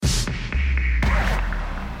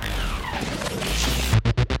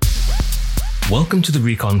Welcome to the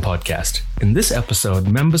Recon Podcast. In this episode,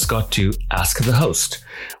 members got to ask the host.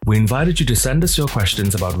 We invited you to send us your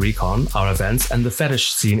questions about Recon, our events, and the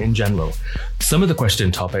fetish scene in general. Some of the question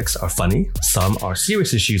topics are funny, some are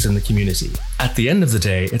serious issues in the community. At the end of the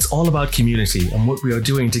day, it's all about community and what we are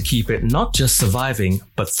doing to keep it not just surviving,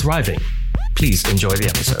 but thriving. Please enjoy the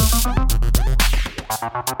episode.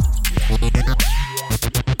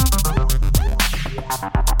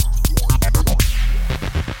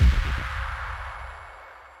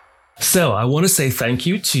 So I want to say thank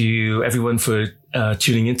you to everyone for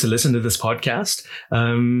tuning in to listen to this podcast.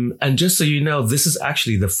 And just so you know, this is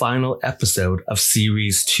actually the final episode of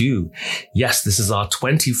Series 2. Yes, this is our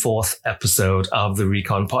 24th episode of the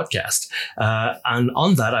Recon Podcast. And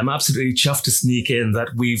on that, I'm absolutely chuffed to sneak in that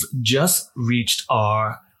we've just reached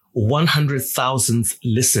our 100,000th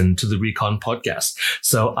listen to the Recon Podcast.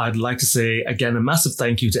 So I'd like to say again, a massive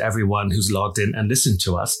thank you to everyone who's logged in and listened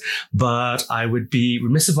to us. But I would be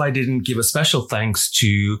remiss if I didn't give a special thanks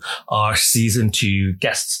to our season 2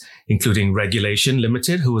 guests, including Regulation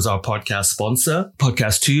Limited, who was our podcast sponsor.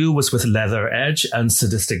 Podcast 2 was with Leather Edge and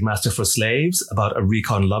Sadistic Master for Slaves about a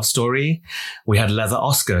Recon love story. We had Leather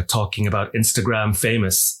Oscar talking about Instagram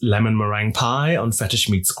famous lemon meringue pie on Fetish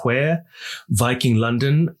Meets Queer. Viking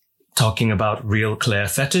London talking about Real Claire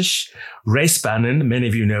Fetish. Ray Spannon, many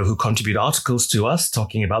of you know, who contribute articles to us,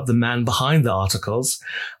 talking about the man behind the articles.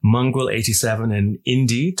 Mongrel87 and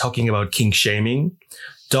Indie talking about kink shaming.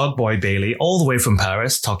 Dogboy Bailey, all the way from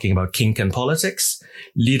Paris, talking about kink and politics.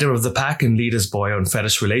 Leader of the Pack and Leader's Boy on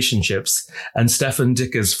fetish relationships. And Stefan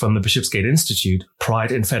Dickers from the Bishopsgate Institute,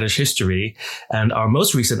 Pride in Fetish History. And our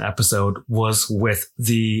most recent episode was with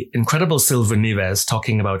the incredible Silva Neves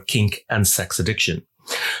talking about kink and sex addiction.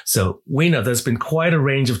 So we know there's been quite a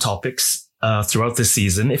range of topics throughout this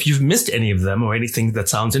season. If you've missed any of them or anything that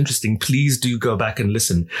sounds interesting, please do go back and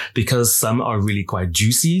listen, because some are really quite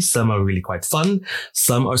juicy, some are really quite fun,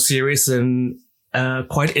 some are serious and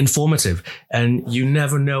quite informative, and you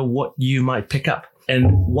never know what you might pick up.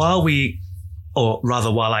 And while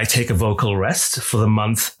I take a vocal rest for the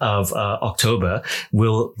month of October,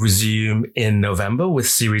 we'll resume in November with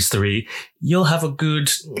Series 3. You'll have a good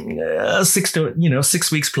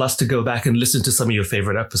 6 weeks plus to go back and listen to some of your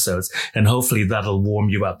favorite episodes. And hopefully that'll warm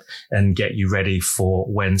you up and get you ready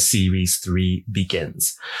for when Series 3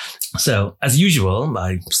 begins. So as usual,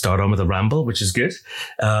 I start on with a ramble, which is good.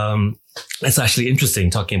 It's actually interesting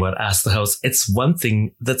talking about Ask the Host. It's one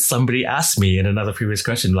thing that somebody asked me in another previous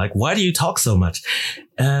question, like, why do you talk so much?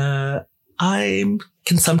 I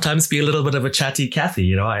can sometimes be a little bit of a chatty Cathy.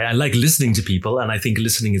 You know, I like listening to people, and I think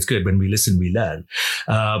listening is good. When we listen, we learn.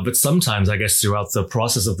 But sometimes, I guess, throughout the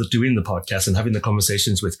process of doing the podcast and having the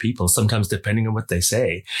conversations with people, sometimes depending on what they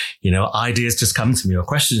say, you know, ideas just come to me or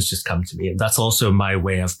questions just come to me. And that's also my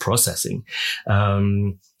way of processing.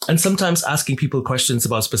 And sometimes asking people questions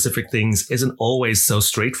about specific things isn't always so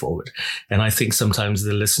straightforward. And I think sometimes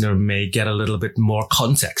the listener may get a little bit more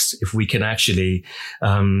context if we can actually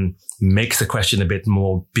make the question a bit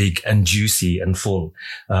more big and juicy and full.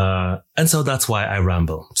 And so that's why I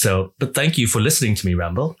ramble. But thank you for listening to me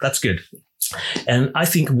ramble. That's good. And I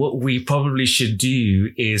think what we probably should do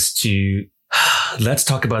is let's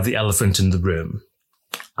talk about the elephant in the room.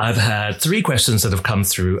 I've had 3 questions that have come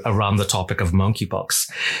through around the topic of monkeypox.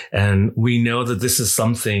 And we know that this is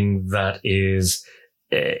something that is,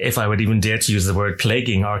 if I would even dare to use the word,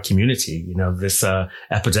 plaguing our community. You know, this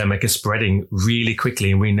epidemic is spreading really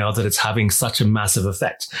quickly, and we know that it's having such a massive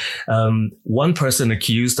effect. One person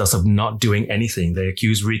accused us of not doing anything. They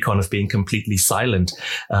accused Recon of being completely silent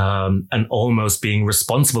and almost being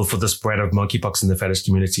responsible for the spread of monkeypox in the fetish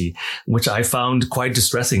community, which I found quite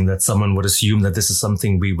distressing that someone would assume that this is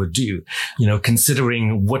something we would do, you know,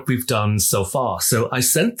 considering what we've done so far. So I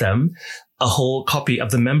sent them a whole copy of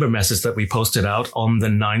the member message that we posted out on the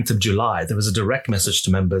 9th of July. There was a direct message to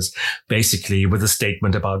members, basically with a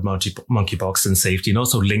statement about monkeypox and safety, and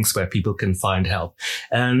also links where people can find help.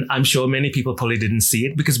 And I'm sure many people probably didn't see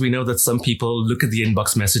it, because we know that some people look at the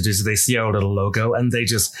inbox messages, they see our little logo, and they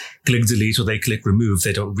just click delete or they click remove.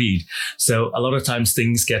 They don't read. So a lot of times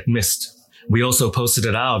things get missed. We also posted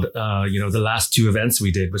it out, the last 2 events we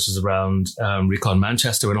did, which is around Recon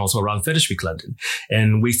Manchester and also around Fetish Week London.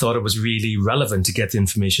 And we thought it was really relevant to get the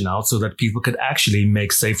information out so that people could actually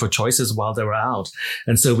make safer choices while they were out.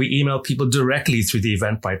 And so we emailed people directly through the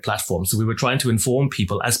Eventbrite platform. So we were trying to inform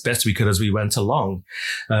people as best we could as we went along.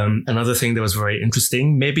 Another thing that was very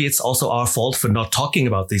interesting, maybe it's also our fault for not talking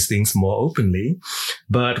about these things more openly,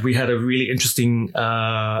 but we had a really interesting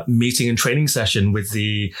meeting and training session with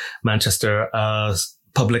the Manchester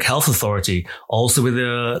Public Health Authority, also with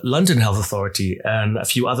the London Health Authority and a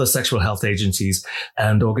few other sexual health agencies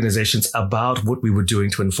and organizations about what we were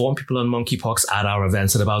doing to inform people on monkeypox at our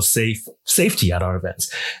events and about safety at our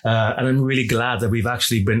events. And I'm really glad that we've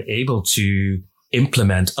actually been able to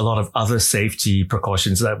implement a lot of other safety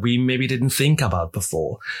precautions that we maybe didn't think about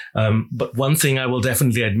before. But one thing I will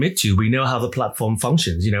definitely admit to, we know how the platform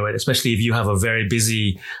functions, especially if you have a very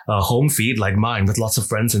busy home feed like mine with lots of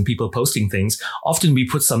friends and people posting things. Often we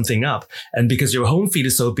put something up, and because your home feed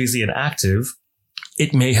is so busy and active,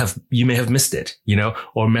 you may have missed it,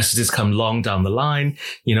 or messages come long down the line.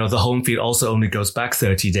 The home feed also only goes back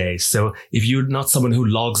 30 days. So if you're not someone who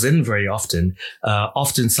logs in very often,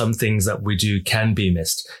 often some things that we do can be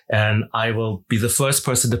missed. And I will be the first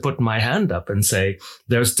person to put my hand up and say,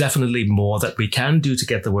 there's definitely more that we can do to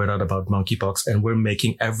get the word out about monkeypox. And we're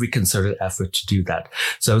making every concerted effort to do that.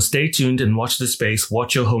 So stay tuned and watch the space,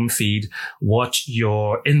 watch your home feed, watch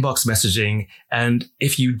your inbox messaging. And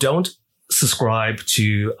if you don't subscribe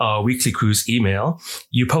to our weekly cruise email,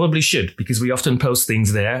 you probably should, because we often post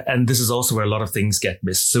things there. And this is also where a lot of things get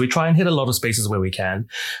missed. So we try and hit a lot of spaces where we can.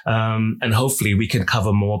 And hopefully we can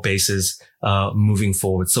cover more bases moving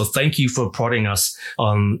forward. So thank you for prodding us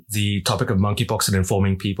on the topic of monkeypox and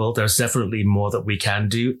informing people. There's definitely more that we can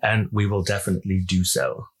do, and we will definitely do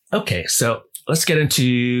so. Okay, so let's get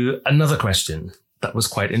into another question that was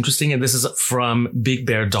quite interesting. And this is from Big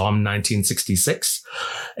Bear Dom 1966.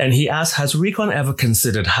 And he asks, has Recon ever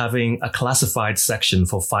considered having a classified section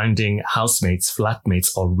for finding housemates,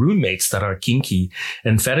 flatmates, or roommates that are kinky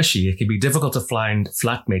and fetishy? It can be difficult to find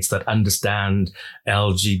flatmates that understand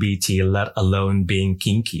LGBT, let alone being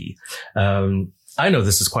kinky. I know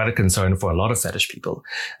this is quite a concern for a lot of fetish people,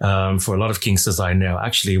 for a lot of kinksters I know.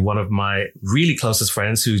 Actually, one of my really closest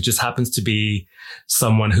friends, who just happens to be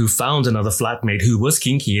someone who found another flatmate who was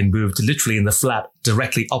kinky and moved literally in the flat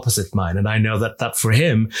directly opposite mine. And I know that for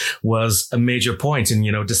him was a major point in,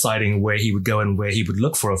 deciding where he would go and where he would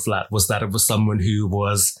look for a flat, was that it was someone who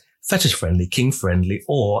was fetish friendly, kink friendly,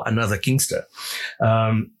 or another kinkster.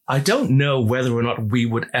 I don't know whether or not we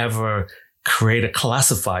would ever create a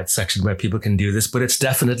classified section where people can do this, but it's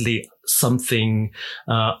definitely something,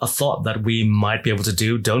 a thought that we might be able to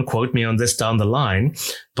do. Don't quote me on this down the line,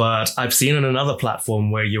 but I've seen on another platform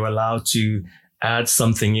where you're allowed to add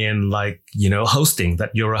something in like, hosting, that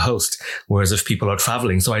you're a host, whereas if people are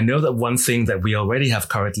traveling. So I know that one thing that we already have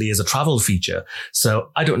currently is a travel feature. So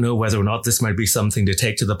I don't know whether or not this might be something to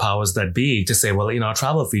take to the powers that be to say, well, in our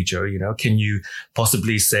travel feature, can you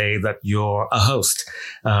possibly say that you're a host?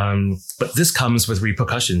 But this comes with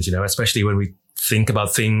repercussions, especially when we think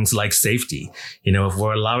about things like safety. If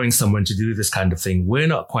we're allowing someone to do this kind of thing, we're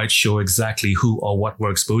not quite sure exactly who or what we're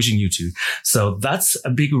exposing you to. So that's a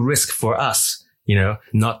big risk for us,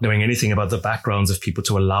 not knowing anything about the backgrounds of people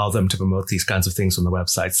to allow them to promote these kinds of things on the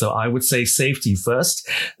website. So I would say safety first.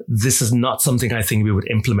 This is not something I think we would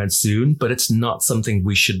implement soon, but it's not something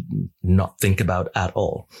we should not think about at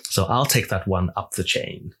all. So I'll take that one up the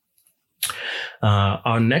chain.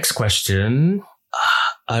 Our next question,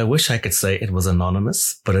 I wish I could say it was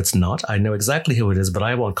anonymous, but it's not. I know exactly who it is, but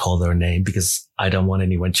I won't call their name because I don't want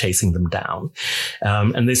anyone chasing them down.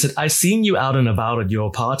 And they said, I've seen you out and about at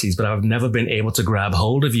your parties, but I've never been able to grab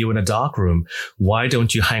hold of you in a dark room. Why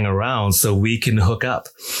don't you hang around so we can hook up?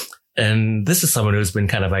 And this is someone who's been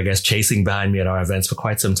kind of, I guess, chasing behind me at our events for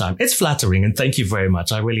quite some time. It's flattering, and thank you very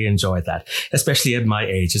much. I really enjoy that, especially at my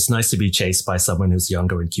age. It's nice to be chased by someone who's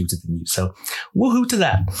younger and cuter than you. So woohoo to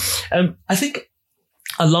that. I think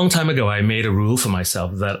a long time ago, I made a rule for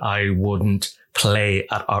myself that I wouldn't play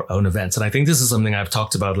at our own events. And I think this is something I've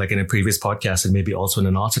talked about like in a previous podcast and maybe also in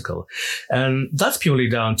an article. And that's purely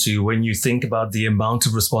down to when you think about the amount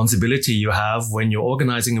of responsibility you have when you're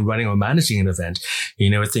organizing and running or managing an event,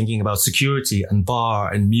 thinking about security and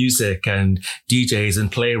bar and music and DJs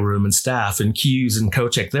and playroom and staff and queues and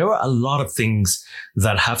co-check. There are a lot of things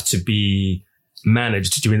that have to be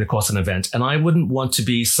managed during the course of an event. And I wouldn't want to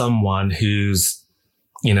be someone who's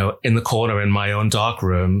in the corner in my own dark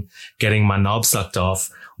room, getting my knob sucked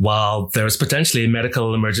off while there's potentially a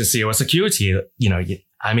medical emergency or security.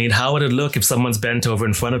 How would it look if someone's bent over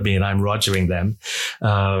in front of me and I'm rogering them?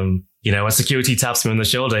 A security taps me on the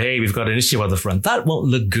shoulder. Hey, we've got an issue on the front. That won't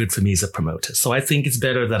look good for me as a promoter. So I think it's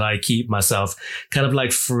better that I keep myself kind of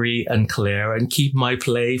like free and clear and keep my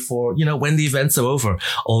play for, when the events are over.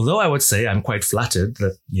 Although I would say I'm quite flattered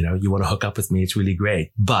that, you want to hook up with me. It's really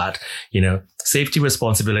great. But, safety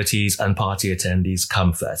responsibilities and party attendees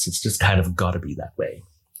come first. It's just kind of got to be that way.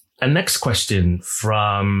 And next question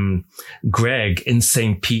from Greg in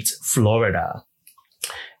St. Pete, Florida.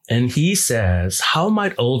 And he says, how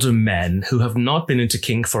might older men who have not been into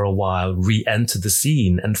kink for a while re-enter the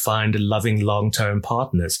scene and find loving long-term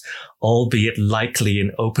partners, albeit likely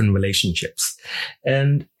in open relationships?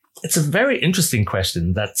 And it's a very interesting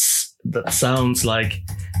question. That sounds like,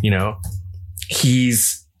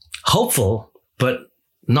 he's hopeful, but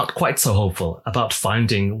not quite so hopeful about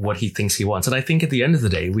finding what he thinks he wants. And I think at the end of the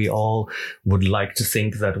day, we all would like to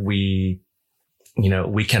think that we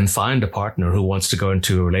can find a partner who wants to go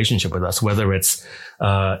into a relationship with us, whether it's,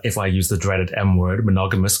 if I use the dreaded M word,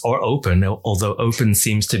 monogamous or open, although open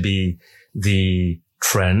seems to be the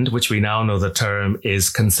trend, which we now know the term is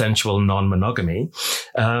consensual non-monogamy.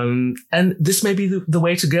 And this may be the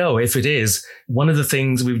way to go. If it is, one of the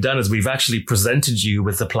things we've done is we've actually presented you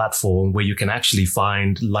with a platform where you can actually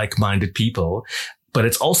find like-minded people, but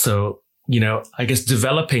it's also, I guess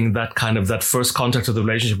developing that first contact of the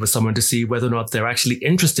relationship with someone to see whether or not they're actually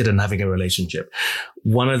interested in having a relationship.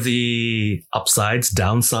 One of the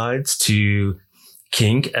downsides to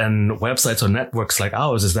kink and websites or networks like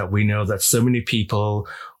ours is that we know that so many people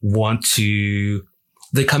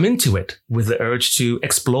they come into it with the urge to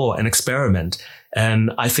explore and experiment.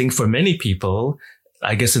 And I think for many people,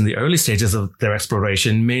 I guess in the early stages of their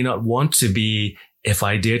exploration, may not want to be, if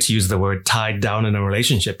I dare to use the word, tied down in a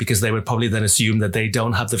relationship, because they would probably then assume that they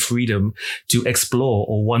don't have the freedom to explore,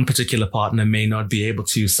 or one particular partner may not be able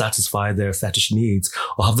to satisfy their fetish needs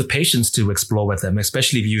or have the patience to explore with them,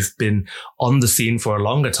 especially if you've been on the scene for a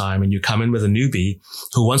longer time and you come in with a newbie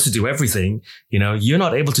who wants to do everything. You're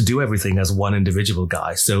not able to do everything as one individual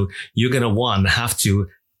guy. So you're going to have to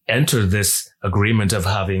enter this agreement of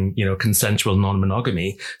having, consensual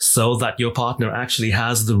non-monogamy so that your partner actually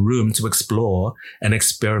has the room to explore and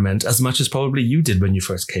experiment as much as probably you did when you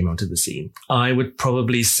first came onto the scene. I would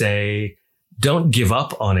probably say, don't give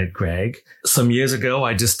up on it, Greg. Some years ago,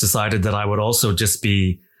 I just decided that I would also just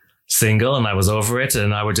be single and I was over it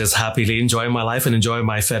and I would just happily enjoy my life and enjoy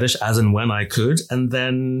my fetish as and when I could. And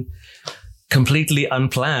then completely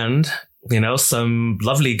unplanned, some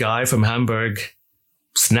lovely guy from Hamburg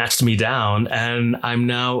snatched me down, and I'm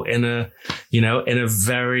now in a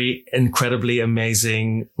very incredibly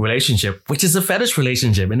amazing relationship, which is a fetish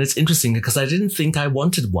relationship. And it's interesting because I didn't think I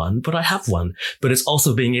wanted one, but I have one. But it's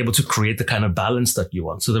also being able to create the kind of balance that you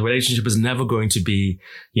want. So the relationship is never going to be,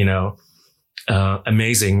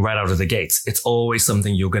 amazing right out of the gates. It's always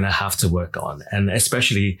something you're going to have to work on. And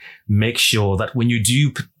especially make sure that when you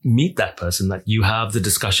do meet that person, that you have the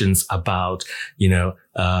discussions about,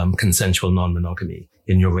 consensual non-monogamy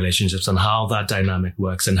in your relationships and how that dynamic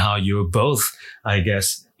works and how you're both, I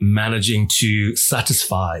guess, managing to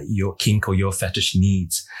satisfy your kink or your fetish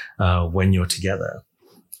needs, when you're together.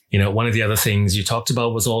 One of the other things you talked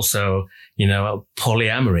about was also,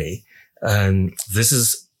 polyamory. And this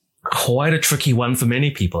is quite a tricky one for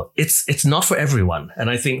many people. It's not for everyone. And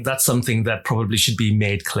I think that's something that probably should be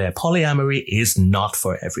made clear. Polyamory is not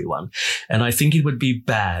for everyone. And I think it would be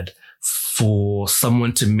bad for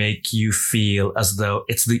someone to make you feel as though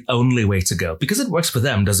it's the only way to go. Because it works for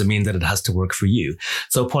them doesn't mean that it has to work for you.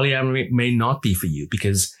 So polyamory may not be for you,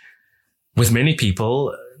 because with many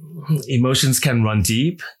people, emotions can run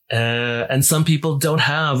deep, and some people don't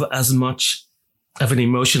have as much of an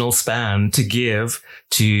emotional span to give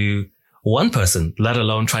to one person, let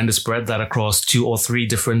alone trying to spread that across 2 or 3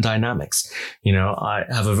 different dynamics. I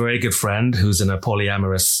have a very good friend who's in a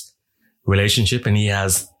polyamorous relationship, and he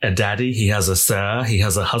has a daddy, he has a sir, he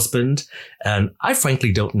has a husband, and I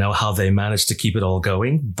frankly don't know how they manage to keep it all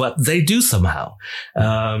going, but they do somehow.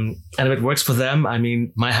 And if it works for them, I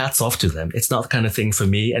mean, my hat's off to them. It's not the kind of thing for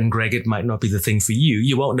me, and Greg, it might not be the thing for you.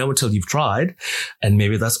 You won't know until you've tried, and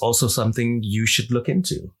maybe that's also something you should look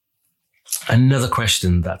into. Another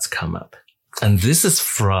question that's come up, and this is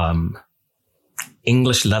from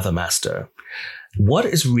English Leathermaster. What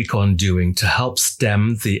is Recon doing to help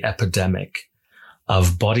stem the epidemic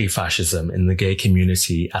of body fascism in the gay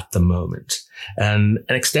community at the moment? And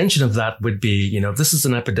an extension of that would be, this is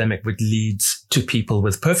an epidemic which leads to people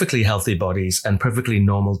with perfectly healthy bodies and perfectly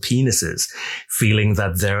normal penises feeling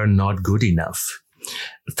that they're not good enough.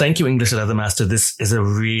 Thank you, English Leathermaster. This is a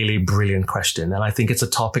really brilliant question. And I think it's a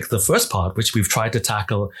topic, the first part, which we've tried to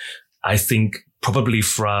tackle, I think probably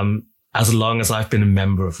from as long as I've been a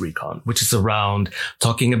member of Recon, which is around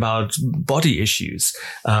talking about body issues,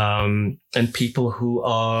 and people who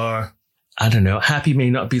are, happy may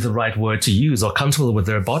not be the right word to use, or comfortable with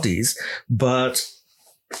their bodies. But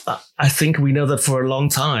I think we know that for a long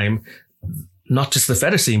time, not just the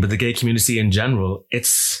fetish scene, but the gay community in general,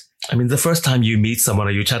 the first time you meet someone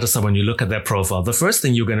or you chat to someone, you look at their profile, the first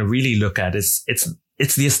thing you're going to really look at is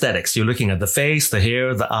it's the aesthetics. You're looking at the face, the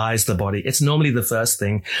hair, the eyes, the body. It's normally the first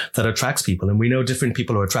thing that attracts people. And we know different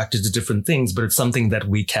people are attracted to different things, but it's something that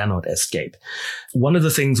we cannot escape. One of the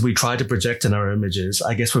things we try to project in our images,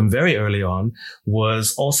 I guess from very early on,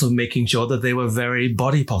 was also making sure that they were very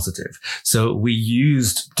body positive. So we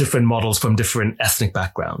used different models from different ethnic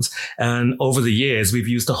backgrounds. And over the years, we've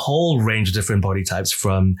used a whole range of different body types,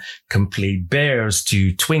 from complete bears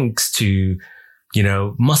to twinks to,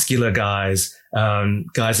 muscular guys,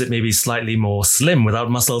 guys that may be slightly more slim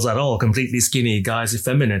without muscles at all, completely skinny, guys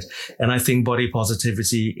effeminate. And I think body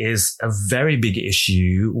positivity is a very big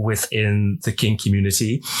issue within the kink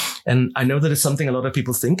community. And I know that it's something a lot of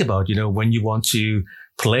people think about, when you want to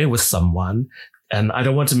play with someone. And I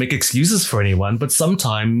don't want to make excuses for anyone, but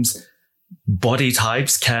sometimes body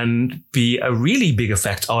types can be a really big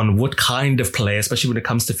effect on what kind of play, especially when it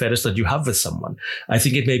comes to fetish that you have with someone. I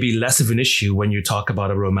think it may be less of an issue when you talk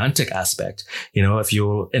about a romantic aspect. If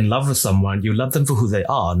you're in love with someone, you love them for who they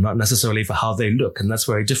are, not necessarily for how they look. And that's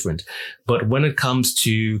very different. But when it comes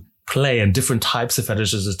to play and different types of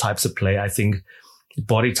fetishes or types of play, I think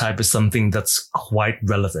body type is something that's quite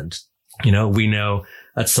relevant. We know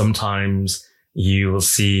that sometimes you will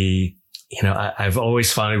see, I've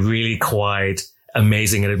always found it really quite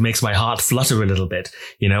amazing, and it makes my heart flutter a little bit,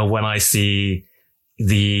 when I see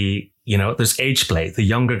there's age play, the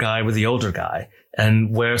younger guy with the older guy,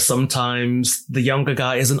 and where sometimes the younger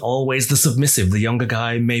guy isn't always the submissive. The younger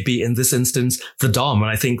guy may be, in this instance, the dom.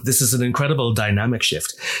 And I think this is an incredible dynamic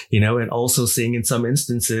shift, and also seeing in some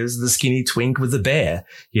instances the skinny twink with the bear,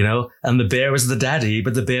 and the bear is the daddy,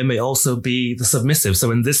 but the bear may also be the submissive.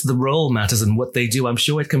 So in this, the role matters and what they do. I'm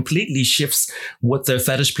sure it completely shifts what their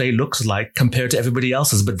fetish play looks like compared to everybody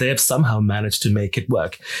else's, but they have somehow managed to make it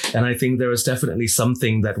work. And I think there is definitely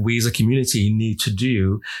something that we as a community need to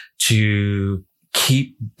do to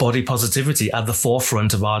keep body positivity at the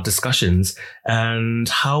forefront of our discussions and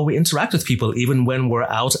how we interact with people, even when we're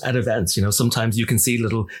out at events. Sometimes you can see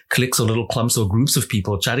little cliques or little clumps or groups of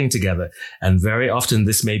people chatting together. And very often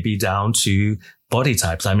this may be down to body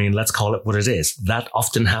types. I mean, let's call it what it is. That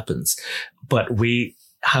often happens, but we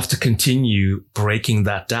have to continue breaking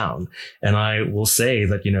that down. And I will say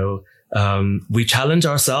that, we challenge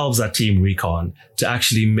ourselves at Team Recon to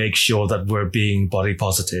actually make sure that we're being body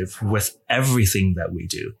positive with everything that we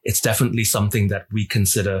do. It's definitely something that we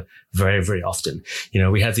consider very, very often.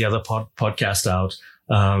 We had the other podcast out,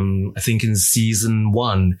 I think in season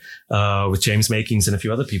 1, with James Makings and a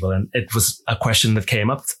few other people. And it was a question that came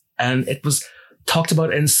up, and it was talked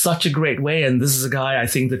about in such a great way. And this is a guy I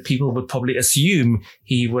think that people would probably assume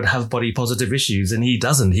he would have body positive issues, and he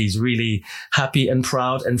doesn't. He's really happy and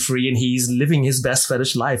proud and free, and he's living his best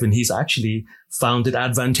fetish life. And he's actually found it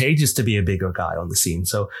advantageous to be a bigger guy on the scene.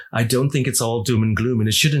 So I don't think it's all doom and gloom, and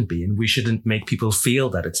it shouldn't be. And we shouldn't make people feel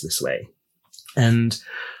that it's this way. And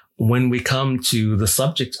when we come to the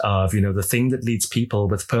subject of, the thing that leads people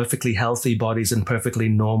with perfectly healthy bodies and perfectly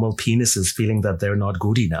normal penises feeling that they're not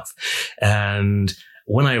good enough. And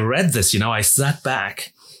when I read this, I sat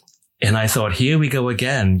back and I thought, here we go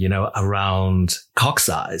again, around cock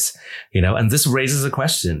size, and this raises a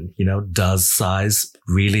question, does size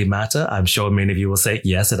really matter? I'm sure many of you will say,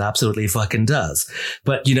 yes, it absolutely fucking does.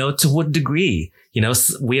 But, to what degree?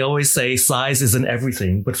 We always say size isn't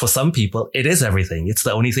everything, but for some people, it is everything. It's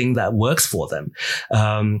the only thing that works for them.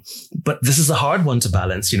 But this is a hard one to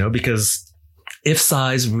balance, because if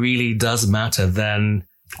size really does matter, then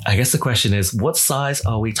I guess the question is, what size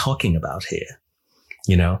are we talking about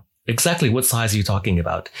here? Exactly what size are you talking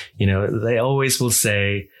about? They always will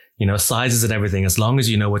say, size isn't everything. As long as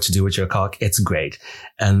you know what to do with your cock, it's great.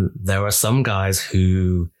 And there are some guys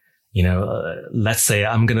who, let's say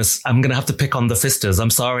I'm going to have to pick on the fisters.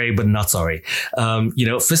 I'm sorry, but not sorry.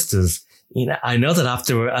 Fisters, I know that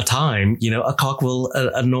after a time, a cock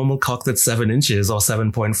a normal cock that's 7 inches or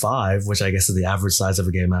 7.5, which I guess is the average size of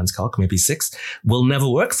a gay man's cock, maybe 6, will never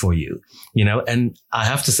work for you, and I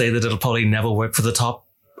have to say that it'll probably never work for the top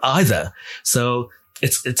either. So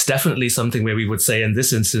it's definitely something where we would say in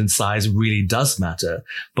this instance, size really does matter.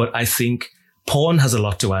 But I think porn has a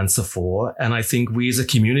lot to answer for. And I think we as a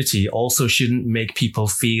community also shouldn't make people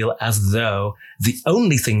feel as though the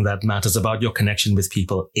only thing that matters about your connection with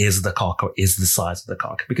people is the cock or is the size of the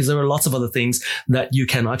cock, because there are lots of other things that you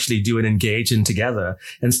can actually do and engage in together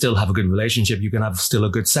and still have a good relationship. You can have still a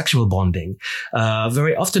good sexual bonding,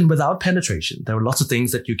 very often without penetration. There are lots of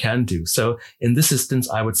things that you can do. So in this instance,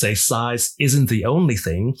 I would say size isn't the only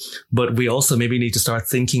thing, but we also maybe need to start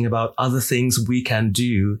thinking about other things we can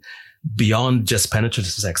do beyond just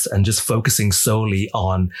penetrative sex and just focusing solely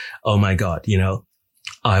on, oh my God,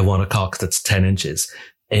 I want a cock that's 10 inches.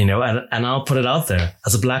 and I'll put it out there.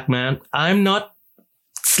 As a black man, I'm not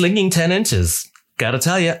slinging 10 inches. Gotta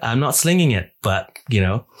tell you, I'm not slinging it, but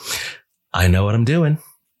I know what I'm doing.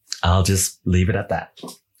 I'll just leave it at that.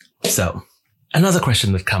 So another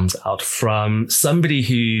question that comes out from somebody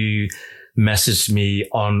who messaged me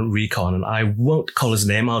on Recon, and I won't call his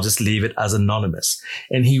name. I'll just leave it as anonymous.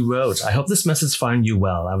 And he wrote, I hope this message found you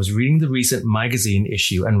well. I was reading the recent magazine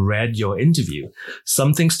issue and read your interview.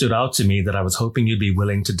 Something stood out to me that I was hoping you'd be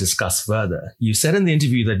willing to discuss further. You said in the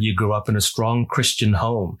interview that you grew up in a strong Christian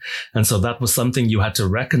home, and so that was something you had to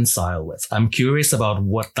reconcile with. I'm curious about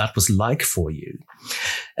what that was like for you.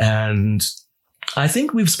 And I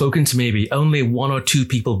think we've spoken to maybe only one or two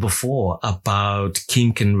people before about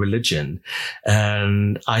kink and religion.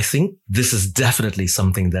 And I think this is definitely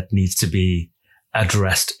something that needs to be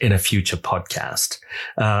addressed in a future podcast.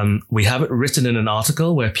 We have it written in an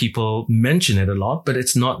article where people mention it a lot, but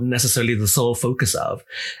it's not necessarily the sole focus of.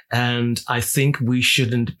 And I think we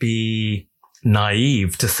shouldn't be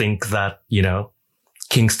naive to think that,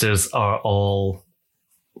 kinksters are all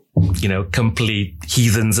complete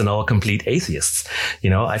heathens and all complete atheists.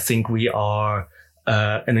 I think we are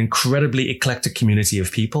an incredibly eclectic community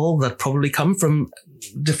of people that probably come from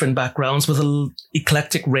different backgrounds with an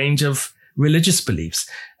eclectic range of religious beliefs.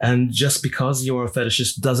 And just because you're a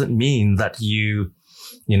fetishist doesn't mean that you're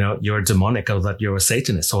demonic, or that you're a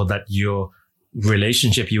Satanist, or that your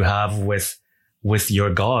relationship you have with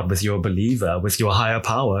your God, with your believer, with your higher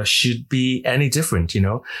power should be any different.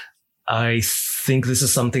 I think this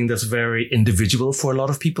is something that's very individual for a lot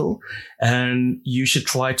of people, and you should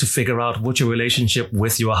try to figure out what your relationship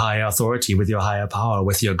with your higher authority, with your higher power,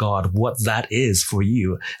 with your God, what that is for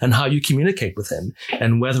you and how you communicate with him,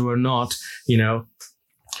 and whether or not,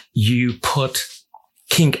 you put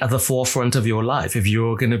kink at the forefront of your life. If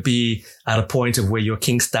you're going to be at a point of where your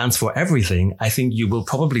kink stands for everything, I think you will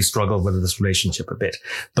probably struggle with this relationship a bit.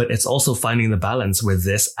 But it's also finding the balance with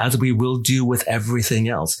this, as we will do with everything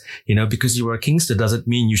else. Because you're a kinkster doesn't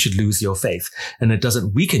mean you should lose your faith, and it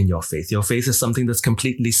doesn't weaken your faith. Your faith is something that's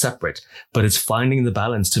completely separate, but it's finding the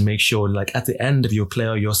balance to make sure, like, at the end of your play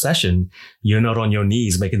or your session, you're not on your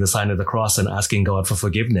knees making the sign of the cross and asking God for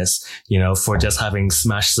forgiveness, for just having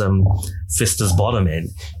smashed some fister's bottom in.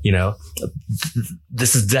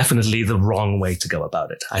 This is definitely the wrong way to go about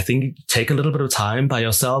it. I think take a little bit of time by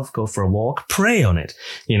yourself, go for a walk, pray on it,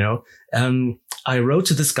 I wrote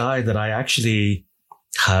to this guy that I actually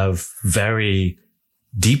have very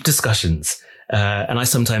deep discussions, and I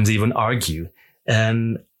sometimes even argue.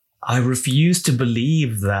 And I refuse to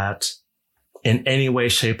believe that in any way,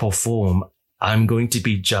 shape or form, I'm going to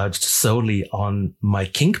be judged solely on my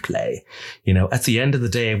kink play. At the end of the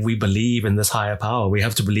day, if we believe in this higher power, we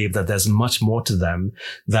have to believe that there's much more to them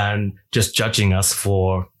than just judging us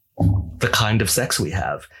for the kind of sex we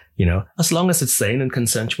have. As long as it's sane and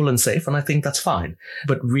consensual and safe, and I think that's fine.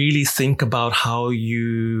 But really think about how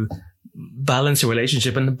you balance your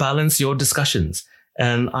relationship and balance your discussions.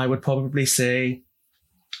 And I would probably say,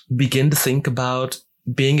 begin to think about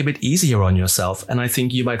being a bit easier on yourself. And I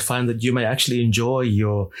think you might find that you may actually enjoy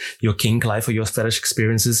your kink life or your fetish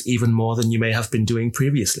experiences even more than you may have been doing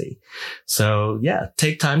previously. So yeah,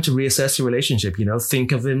 take time to reassess your relationship.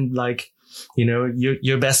 Think of him like,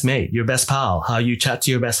 your best mate, your best pal, how you chat to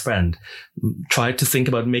your best friend. Try to think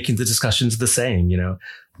about making the discussions the same,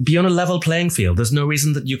 be on a level playing field. There's no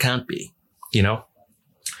reason that you can't be,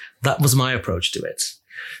 That was my approach to it.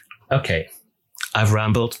 Okay. I've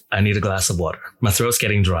rambled. I need a glass of water. My throat's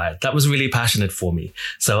getting dry. That was really passionate for me.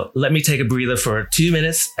 So let me take a breather for 2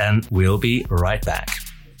 minutes and we'll be right back.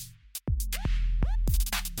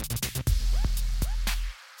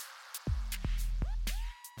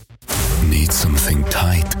 Need something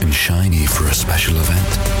tight and shiny for a special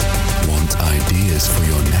event? Want ideas for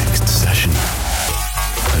your next session?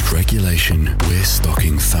 At Regulation, we're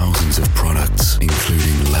stocking thousands of products,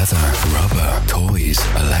 including leather, rubber, toys,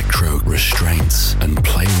 electro, restraints, and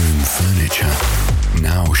playroom furniture.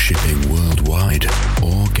 Now shipping worldwide.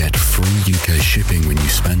 Or get free UK shipping when you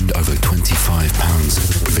spend over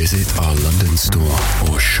 £25. Visit our London store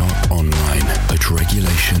or shop online at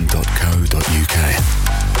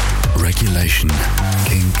regulation.co.uk. Regulation.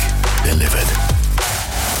 Kink delivered.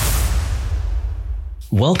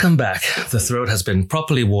 Welcome back. The throat has been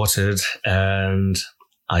properly watered and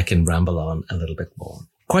I can ramble on a little bit more.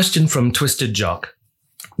 Question from Twisted Jock.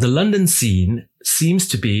 The London scene seems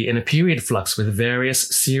to be in a period flux with various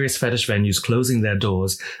serious fetish venues closing their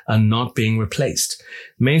doors and not being replaced.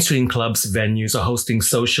 Mainstream clubs, venues are hosting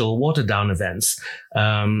social watered down events.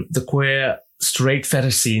 The queer straight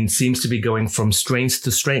fetish scene seems to be going from strength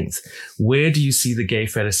to strength. Where do you see the gay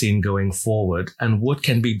fetish scene going forward, and what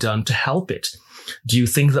can be done to help it? Do you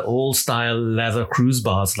think the old style leather cruise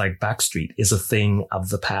bars like Backstreet is a thing of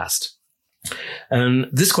the past? And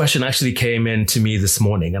this question actually came in to me this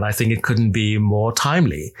morning, and I think it couldn't be more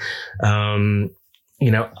timely.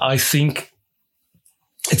 I think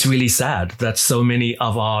it's really sad that so many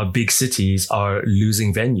of our big cities are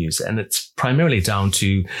losing venues, and it's primarily down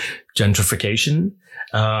to gentrification.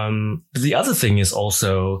 But the other thing is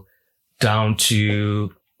also down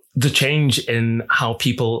to the change in how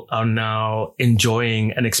people are now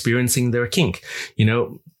enjoying and experiencing their kink.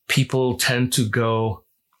 People tend to go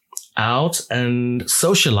out and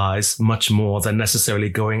socialize much more than necessarily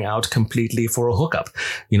going out completely for a hookup.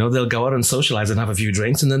 They'll go out and socialize and have a few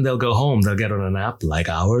drinks, and then they'll go home. They'll get on an app like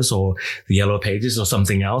ours or the Yellow Pages or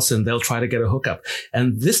something else, and they'll try to get a hookup.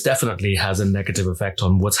 And this definitely has a negative effect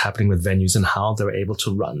on what's happening with venues and how they're able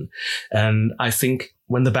to run. And I think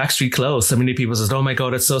when the Backstreet closed, so many people said, oh my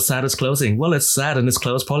God, it's so sad it's closing. Well, it's sad and it's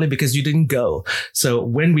closed probably because you didn't go. So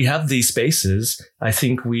when we have these spaces, I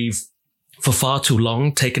think we've for far too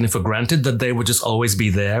long taken it for granted that they would just always be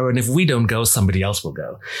there. And if we don't go, somebody else will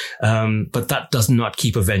go. But that does not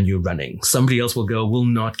keep a venue running. Somebody else will go, will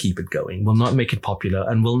not keep it going, will not make it popular,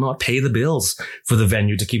 and will not pay the bills for the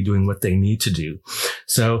venue to keep doing what they need to do.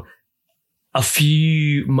 So a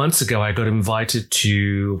few months ago, I got invited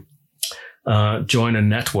to join a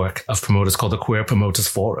network of promoters called the Queer Promoters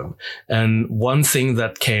Forum. And one thing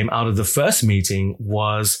that came out of the first meeting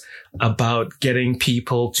was about getting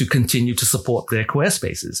people to continue to support their queer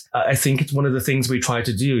spaces. I think it's one of the things we try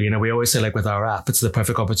to do. We always say, like with our app, it's the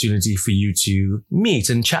perfect opportunity for you to meet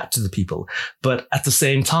and chat to the people. But at the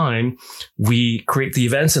same time, we create the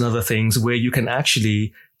events and other things where you can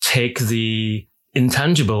actually take the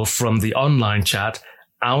intangible from the online chat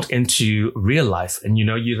out into real life. And,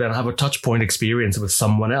 you then have a touch point experience with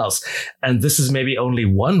someone else. And this is maybe only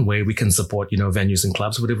one way we can support, venues and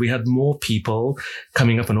clubs. But if we had more people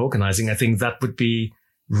coming up and organizing, I think that would be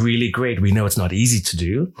really great. We know it's not easy to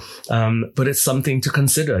do, but it's something to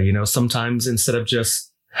consider. Sometimes instead of just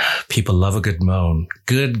people love a good moan.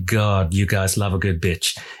 Good God, you guys love a good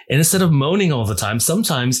bitch. And instead of moaning all the time,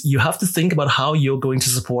 sometimes you have to think about how you're going to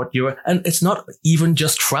support and it's not even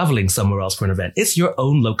just traveling somewhere else for an event. It's your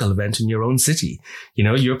own local event in your own city.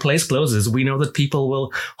 Your place closes. We know that people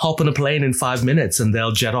will hop on a plane in 5 minutes and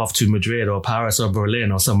they'll jet off to Madrid or Paris or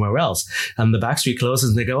Berlin or somewhere else. And the Backstreet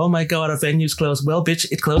closes and they go, oh my God, our venue's closed. Well, bitch,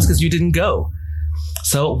 it closed because you didn't go.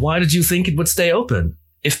 So why did you think it would stay open?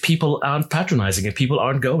 If people aren't patronizing, if people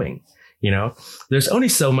aren't going, there's only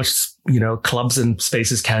so much, clubs and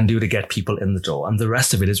spaces can do to get people in the door. And the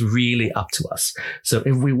rest of it is really up to us. So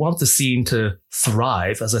if we want the scene to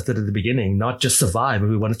thrive, as I said at the beginning, not just survive, if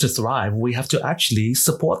we want it to thrive, we have to actually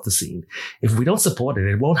support the scene. If we don't support it,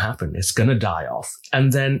 it won't happen. It's going to die off.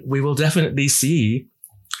 And then we will definitely see,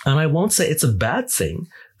 and I won't say it's a bad thing,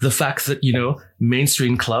 the fact that,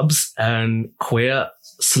 mainstream clubs and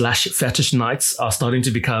queer/fetish nights are starting to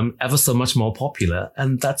become ever so much more popular.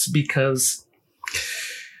 And that's because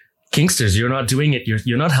Kinksters, you're not doing it.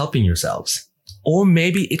 You're not helping yourselves. Or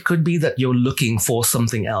maybe it could be that you're looking for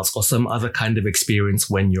something else or some other kind of experience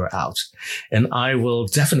when you're out. And I will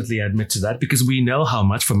definitely admit to that because we know how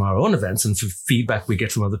much from our own events and from feedback we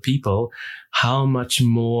get from other people, how much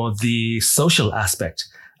more the social aspect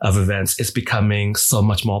of events is becoming so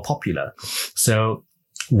much more popular. So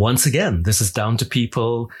once again, this is down to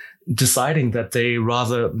people deciding that they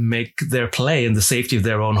rather make their play in the safety of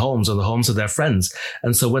their own homes or the homes of their friends.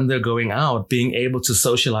 And so when they're going out, being able to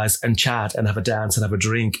socialize and chat and have a dance and have a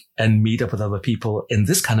drink and meet up with other people in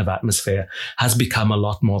this kind of atmosphere has become a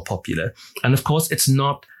lot more popular. And of course, it's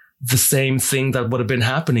not the same thing that would have been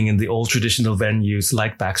happening in the old traditional venues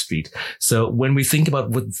like Backstreet. So when we think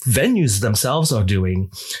about what venues themselves are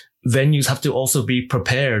doing, venues have to also be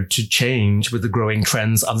prepared to change with the growing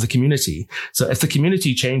trends of the community. So if the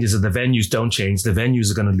community changes and the venues don't change, the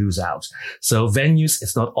venues are going to lose out. So venues,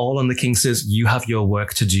 it's not all on the Kinksters. You have your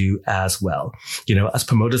work to do as well. As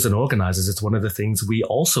promoters and organizers, it's one of the things we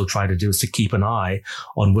also try to do is to keep an eye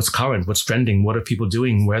on what's current, what's trending, what are people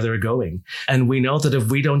doing, where they're going. And we know that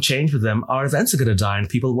if we don't change with them, our events are going to die and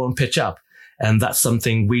people won't pitch up. And that's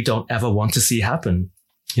something we don't ever want to see happen,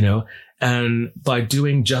 And by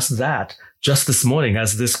doing just that, just this morning,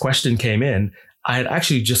 as this question came in, I had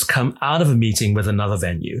actually just come out of a meeting with another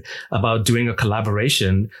venue about doing a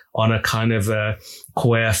collaboration on a kind of a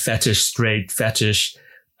queer fetish, straight fetish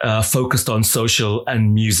focused on social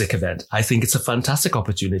and music event. I think it's a fantastic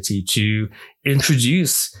opportunity to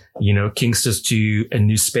introduce, Kingsters to a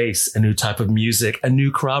new space, a new type of music, a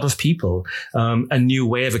new crowd of people, a new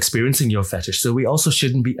way of experiencing your fetish. So we also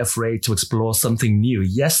shouldn't be afraid to explore something new.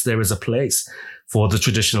 Yes, there is a place for the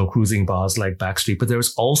traditional cruising bars like Backstreet, but there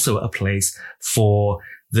is also a place for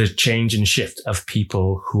the change and shift of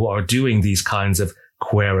people who are doing these kinds of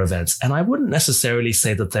queer events. And I wouldn't necessarily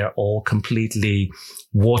say that they're all completely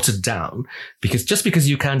watered down, because just because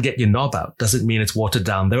you can't get your knob out doesn't mean it's watered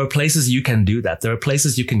down. There are places you can do that. There are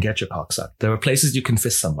places you can get your cock sucked. There are places you can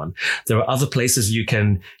fist someone. There are other places you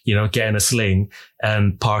can, get in a sling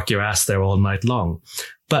and park your ass there all night long.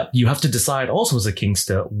 But you have to decide also as a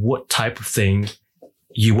Kingster what type of thing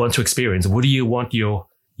you want to experience. What do you want your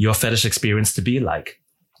fetish experience to be like?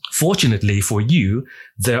 Fortunately for you,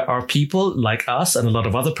 there are people like us and a lot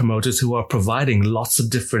of other promoters who are providing lots of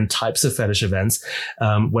different types of fetish events,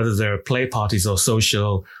 whether they're play parties or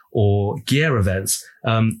social or gear events,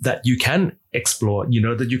 that you can explore,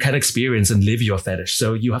 that you can experience and live your fetish.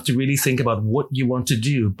 So you have to really think about what you want to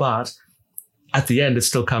do. But at the end, it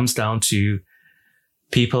still comes down to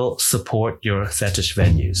people support your fetish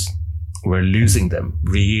venues. We're losing them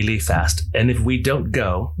really fast. And if we don't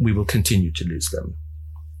go, we will continue to lose them.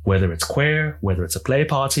 Whether it's queer, whether it's a play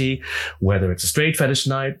party, whether it's a straight fetish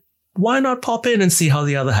night, why not pop in and see how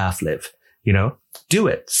the other half live? Do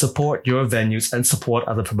it. Support your venues and support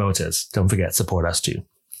other promoters. Don't forget, support us too.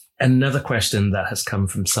 Another question that has come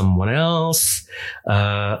from someone else.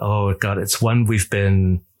 It's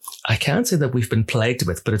one I can't say that we've been plagued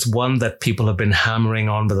with, but it's one that people have been hammering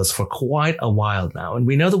on with us for quite a while now. And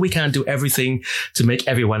we know that we can't do everything to make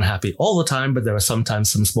everyone happy all the time, but there are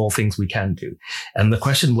sometimes some small things we can do. And the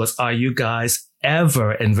question was, are you guys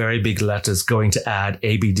ever in very big letters going to add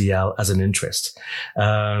ABDL as an interest?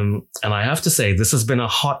 And I have to say, this has been a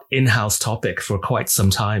hot in-house topic for quite some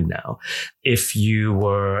time now. If you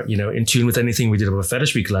were, in tune with anything we did over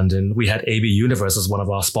Fetish Week London, we had AB Universe as one of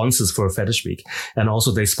our sponsors for Fetish Week. And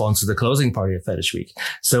also they sponsored the closing party of Fetish Week.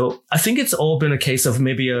 So I think it's all been a case of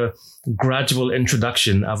maybe a gradual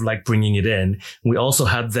introduction of bringing it in. We also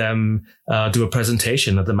had them do a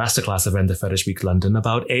presentation at the masterclass event of Fetish Week London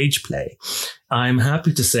about age play. I'm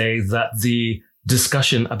happy to say that the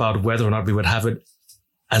discussion about whether or not we would have it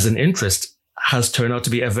as an interest has turned out to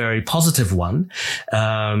be a very positive one.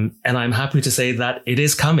 And I'm happy to say that it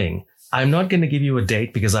is coming. I'm not going to give you a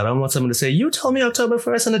date because I don't want someone to say, you told me October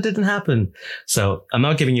 1st and it didn't happen. So I'm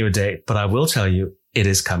not giving you a date, but I will tell you it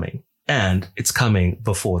is coming. And it's coming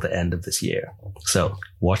before the end of this year. So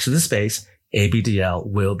watch the space. ABDL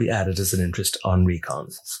will be added as an interest on Recon.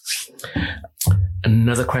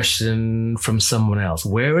 Another question from someone else.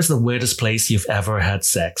 Where is the weirdest place you've ever had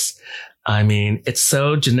sex? I mean, it's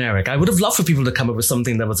so generic. I would have loved for people to come up with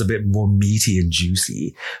something that was a bit more meaty and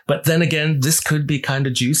juicy. But then again, this could be kind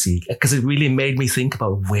of juicy because it really made me think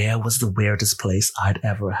about where was the weirdest place I'd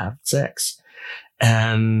ever had sex.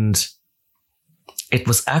 And it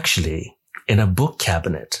was actually in a book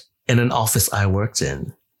cabinet in an office I worked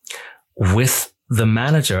in with the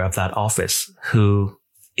manager of that office, who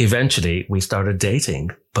eventually we started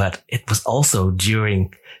dating. But it was also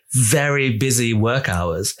during very busy work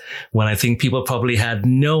hours when I think people probably had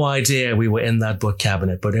no idea we were in that book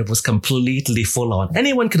cabinet, but it was completely full on.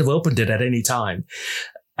 Anyone could have opened it at any time.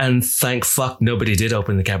 And thank fuck nobody did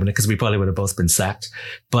open the cabinet because we probably would have both been sacked.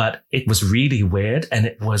 But it was really weird, and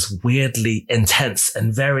it was weirdly intense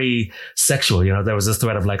and very sexual. There was this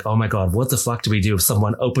thread of oh my God, what the fuck do we do if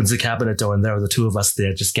someone opens the cabinet door and there are the two of us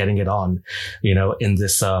there just getting it on, in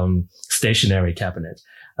this stationary cabinet.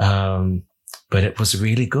 But it was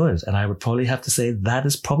really good. And I would probably have to say that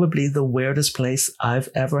is probably the weirdest place I've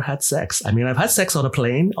ever had sex. I mean, I've had sex on a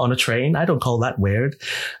plane, on a train. I don't call that weird.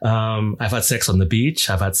 I've had sex on the beach.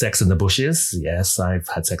 I've had sex in the bushes. Yes, I've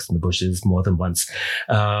had sex in the bushes more than once.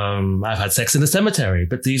 I've had sex in the cemetery,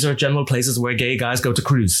 but these are general places where gay guys go to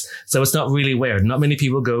cruise. So it's not really weird. Not many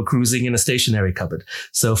people go cruising in a stationary cupboard.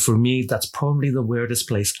 So for me, that's probably the weirdest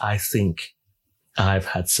place I think I've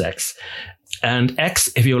had sex. And X,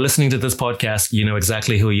 if you're listening to this podcast, you know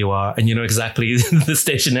exactly who you are and you know exactly the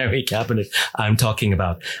stationary cabinet I'm talking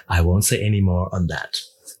about. I won't say any more on that.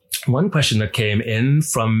 One question that came in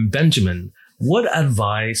from Benjamin. What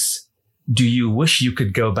advice do you wish you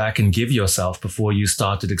could go back and give yourself before you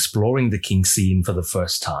started exploring the kink scene for the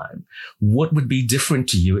first time? What would be different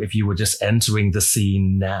to you if you were just entering the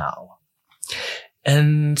scene now?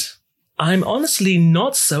 And I'm honestly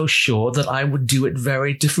not so sure that I would do it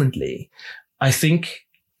very differently. I think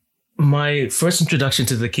my first introduction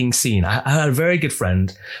to the kink scene, I had a very good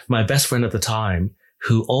friend, my best friend at the time,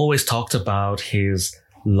 who always talked about his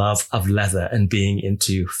love of leather and being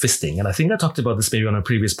into fisting. And I think I talked about this maybe on a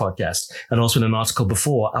previous podcast and also in an article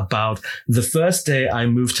before about the first day I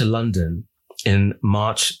moved to London in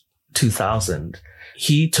March 2000.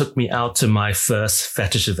 He took me out to my first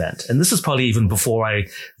fetish event. And this was probably even before I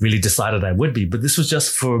really decided I would be, but this was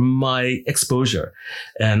just for my exposure.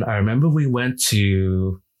 And I remember we went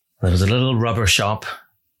to, there was a little rubber shop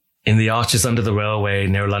in the arches under the railway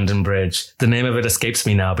near London Bridge. The name of it escapes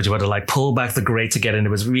me now, but you had to like pull back the grate to get in. It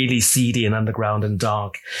was really seedy and underground and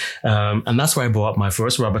dark. And that's where I bought my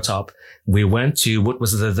first rubber top. We went to what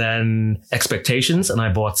was the then Expectations, and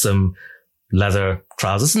I bought some leather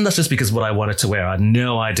trousers. And that's just because what I wanted to wear. I had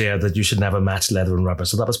no idea that you should never match leather and rubber.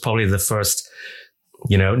 So that was probably the first,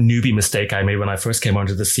 newbie mistake I made when I first came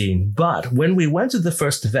onto the scene. But when we went to the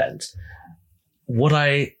first event, what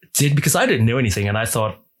I did, because I didn't know anything, and I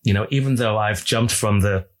thought, even though I've jumped from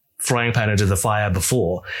the frying pan into the fire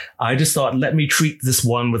before, I just thought, let me treat this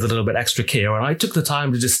one with a little bit extra care. And I took the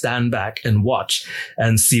time to just stand back and watch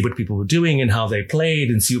and see what people were doing and how they played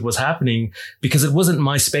and see what was happening, because it wasn't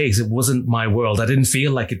my space. It wasn't my world. I didn't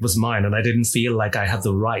feel like it was mine. And I didn't feel like I had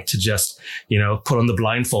the right to just, put on the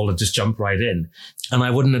blindfold and just jump right in. And I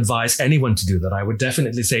wouldn't advise anyone to do that. I would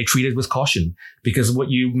definitely say treat it with caution, because what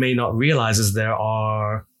you may not realize is there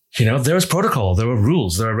is protocol, there are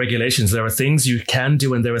rules, there are regulations, there are things you can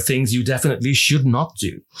do, and there are things you definitely should not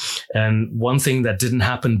do. And one thing that didn't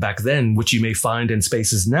happen back then, which you may find in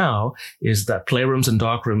spaces now, is that playrooms and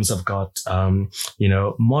darkrooms have got,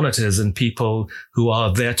 monitors and people who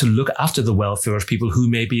are there to look after the welfare of people who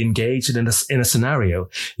may be engaged in a scenario.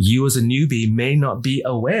 You as a newbie may not be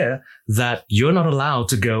aware that you're not allowed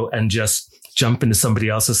to go and just jump into somebody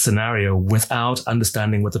else's scenario without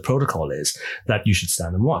understanding what the protocol is, that you should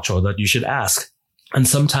stand and watch or that you should ask. And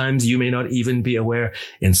sometimes you may not even be aware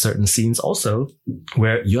in certain scenes also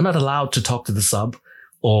where you're not allowed to talk to the sub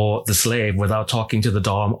or the slave without talking to the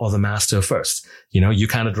dom or the master first. You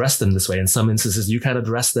can't address them this way. In some instances, you can't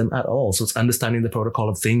address them at all. So it's understanding the protocol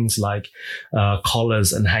of things like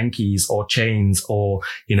collars and hankies or chains, or,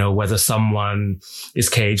 whether someone is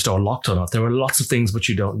caged or locked or not. There are lots of things which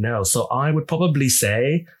you don't know. So I would probably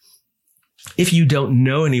say, if you don't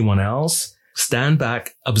know anyone else, stand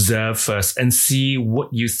back, observe first, and see what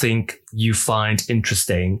you think you find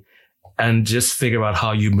interesting, and just figure out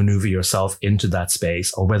how you maneuver yourself into that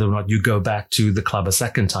space, or whether or not you go back to the club a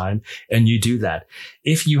second time and you do that.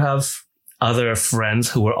 If you have other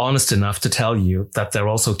friends who are honest enough to tell you that they're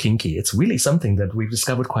also kinky, it's really something that we've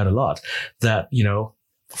discovered quite a lot, that,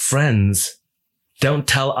 friends don't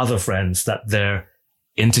tell other friends that they're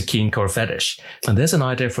into kink or fetish. And there's an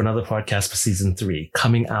idea for another podcast for season 3,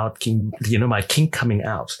 coming out, my kink coming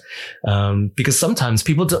out. Because sometimes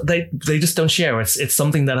people, they just don't share. It's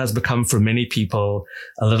something that has become for many people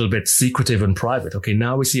a little bit secretive and private. Okay.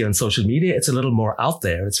 Now we see on social media, it's a little more out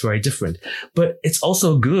there. It's very different, but it's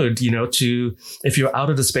also good, to, if you're out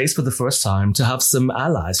of the space for the first time, to have some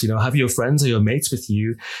allies, have your friends or your mates with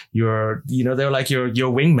you. They're like your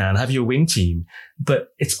wingman, have your wing team. But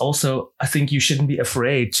it's also, I think you shouldn't be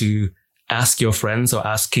afraid to ask your friends or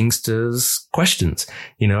ask kinksters questions.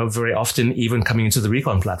 Very often, even coming into the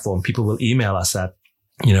Recon platform, people will email us at,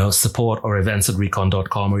 support or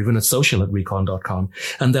events@recon.com, or even at social@recon.com.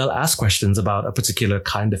 And they'll ask questions about a particular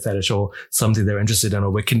kind of fetish or something they're interested in,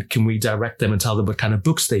 or can we direct them and tell them what kind of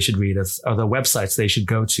books they should read or the websites they should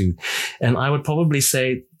go to. And I would probably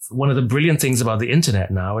say, one of the brilliant things about the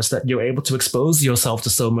internet now is that you're able to expose yourself to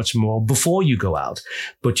so much more before you go out.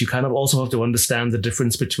 But you kind of also have to understand the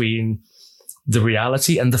difference between the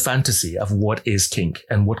reality and the fantasy of what is kink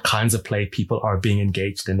and what kinds of play people are being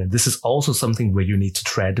engaged in. And this is also something where you need to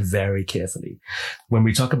tread very carefully. When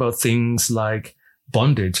we talk about things like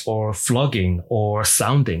bondage or flogging or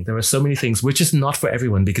sounding, there are so many things which is not for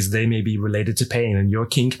everyone, because they may be related to pain, and your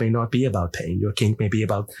kink may not be about pain. Your kink may be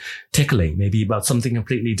about tickling, maybe about something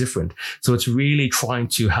completely different. So it's really trying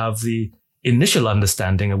to have the initial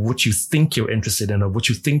understanding of what you think you're interested in or what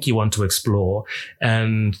you think you want to explore,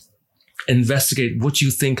 and investigate what you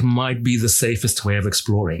think might be the safest way of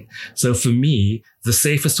exploring. So for me, the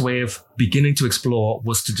safest way of beginning to explore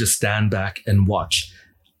was to just stand back and watch.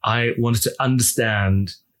 I wanted to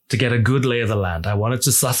understand, to get a good lay of the land. I wanted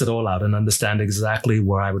to suss it all out and understand exactly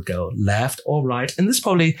where I would go, left or right. And this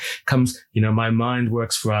probably comes, my mind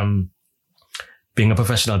works from being a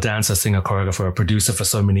professional dancer, singer, choreographer, a producer for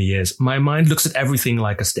so many years. My mind looks at everything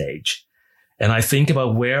like a stage. And I think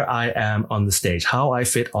about where I am on the stage, how I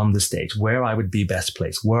fit on the stage, where I would be best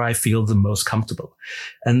placed, where I feel the most comfortable.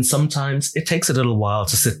 And sometimes it takes a little while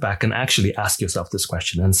to sit back and actually ask yourself this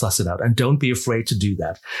question and suss it out. And don't be afraid to do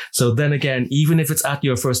that. So then again, even if it's at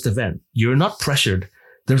your first event, you're not pressured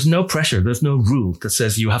There's no pressure. There's no rule that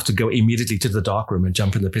says you have to go immediately to the dark room and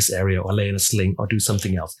jump in the piss area or lay in a sling or do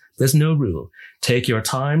something else. There's no rule. Take your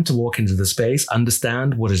time to walk into the space,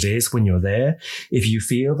 understand what it is when you're there. If you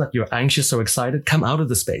feel that you're anxious or excited, come out of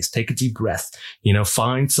the space, take a deep breath,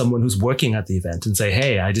 find someone who's working at the event and say,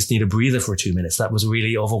 hey, I just need a breather for 2 minutes. That was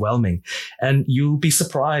really overwhelming. And you'll be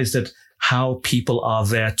surprised at how people are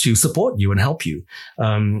there to support you and help you,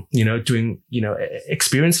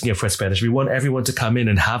 experiencing your first fetish. We want everyone to come in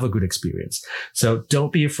and have a good experience. So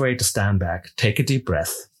don't be afraid to stand back, take a deep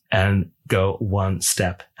breath and go one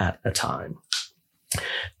step at a time.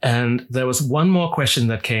 And there was one more question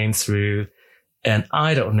that came through, and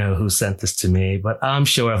I don't know who sent this to me, but I'm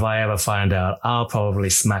sure if I ever find out, I'll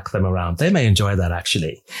probably smack them around. They may enjoy that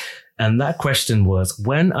actually. And that question was,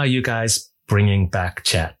 when are you guys bringing back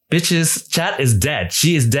chat? Bitches, chat is dead.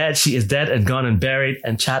 She is dead. She is dead and gone and buried,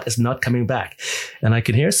 and chat is not coming back. And I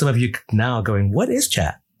can hear some of you now going, what is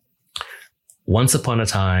chat? Once upon a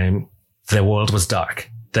time, the world was dark.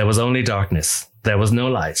 There was only darkness. There was no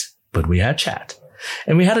light, but we had chat.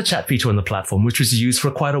 And we had a chat feature on the platform, which was used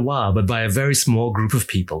for quite a while, but by a very small group of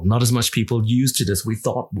people. Not as much people used it as we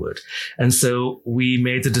thought would. And so we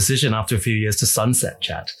made the decision after a few years to sunset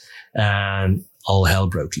chat, and all hell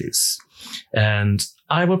broke loose. And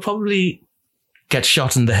I will probably get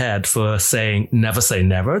shot in the head for saying never say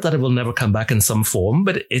never, that it will never come back in some form,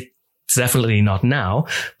 but it's definitely not now.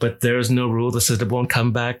 But there is no rule that says it won't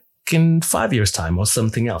come back in 5 years' time or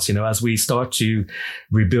something else. As we start to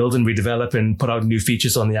rebuild and redevelop and put out new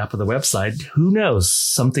features on the app or the website, who knows,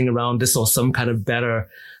 something around this or some kind of better,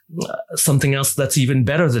 something else that's even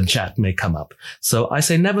better than chat may come up. So I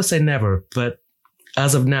say never, but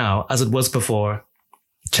as of now, as it was before,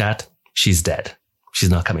 chat, she's dead. She's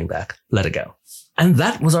not coming back. Let it go. And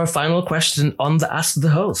that was our final question on the Ask the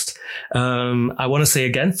Host. I want to say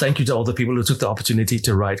again, thank you to all the people who took the opportunity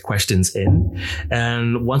to write questions in.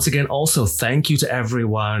 And once again, also thank you to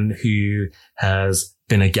everyone who has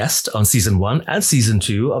been a guest on season 1 and season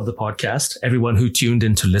 2 of the podcast. Everyone who tuned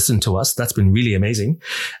in to listen to us. That's been really amazing.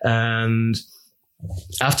 And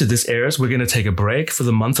after this airs, we're going to take a break for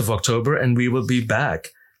the month of October, and we will be back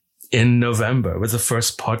in November with the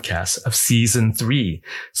first podcast of season 3.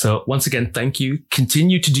 So once again, thank you.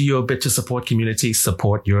 Continue to do your bit to support community,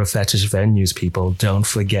 support your fetish venues, people. Don't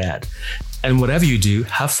forget. And whatever you do,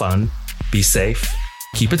 have fun, be safe,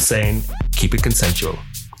 keep it sane, keep it consensual.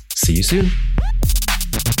 See you soon.